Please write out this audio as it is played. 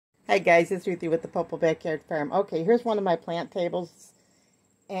Hi guys, it's Ruthie with the Purple Backyard Farm. Okay, here's one of my plant tables,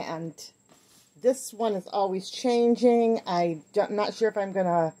 and this one is always changing. I'm not sure if I'm going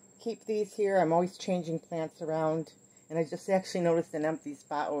to keep these here. I'm always changing plants around, and I just actually noticed an empty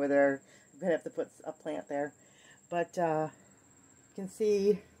spot over there. I'm going to have to put a plant there. But you can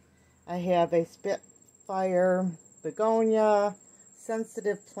see I have a Spitfire begonia,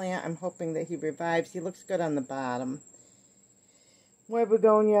 sensitive plant. I'm hoping that he revives. He looks good on the bottom. More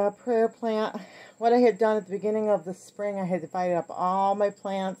begonia, prayer plant. What I had done at the beginning of the spring, I had divided up all my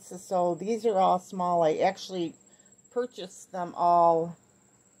plants. So these are all small. I actually purchased them all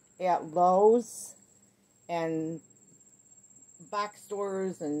at Lowe's and box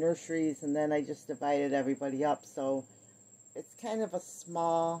stores and nurseries, and then I just divided everybody up. So it's kind of a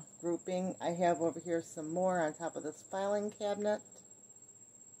small grouping. I have over here some more on top of this filing cabinet.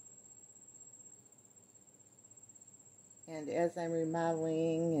 And as I'm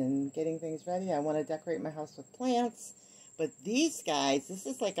remodeling and getting things ready, I want to decorate my house with plants. But these guys, this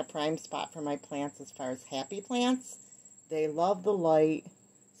is like a prime spot for my plants as far as happy plants. They love the light,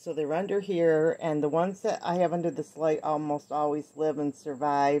 so they're under here. And the ones that I have under this light almost always live and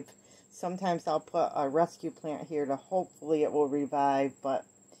survive. Sometimes I'll put a rescue plant here to hopefully it will revive. But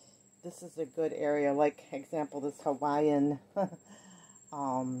this is a good area. Like, example, this Hawaiian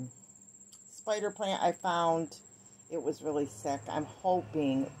spider plant I found. It was really sick. I'm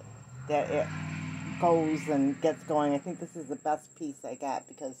hoping that it goes and gets going. I think this is the best piece I got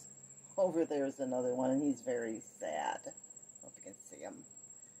because over there's another one and he's very sad. I don't know if you can see him.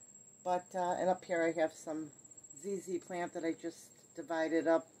 But, and up here I have some ZZ plant that I just divided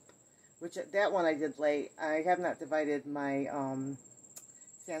up, which that one I did late. I have not divided my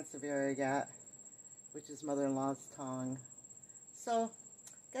Sansevieria yet, which is mother-in-law's tongue. So,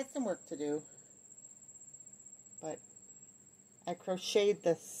 got some work to do. But I crocheted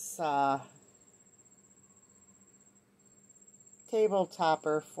this table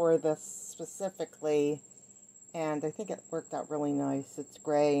topper for this specifically, and I think it worked out really nice. It's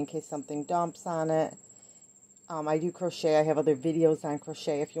gray in case something dumps on it. I do crochet. I have other videos on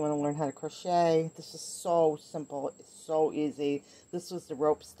crochet if you want to learn how to crochet. This is so simple. It's so easy. This was the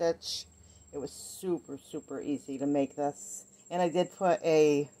rope stitch. It was super, super easy to make this. And I did put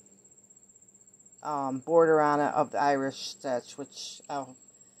a border on it of the Irish stitch, which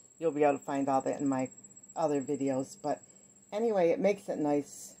you'll be able to find all that in my other videos. But anyway, it makes it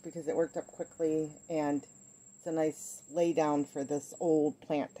nice because it worked up quickly, and it's a nice lay down for this old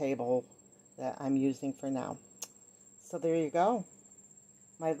plant table that I'm using for now. So there you go,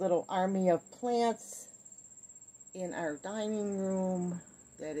 my little army of plants in our dining room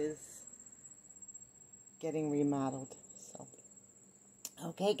that is getting remodeled.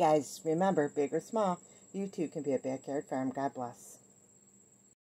 Okay, guys, remember, big or small, you too can be a backyard farm. God bless.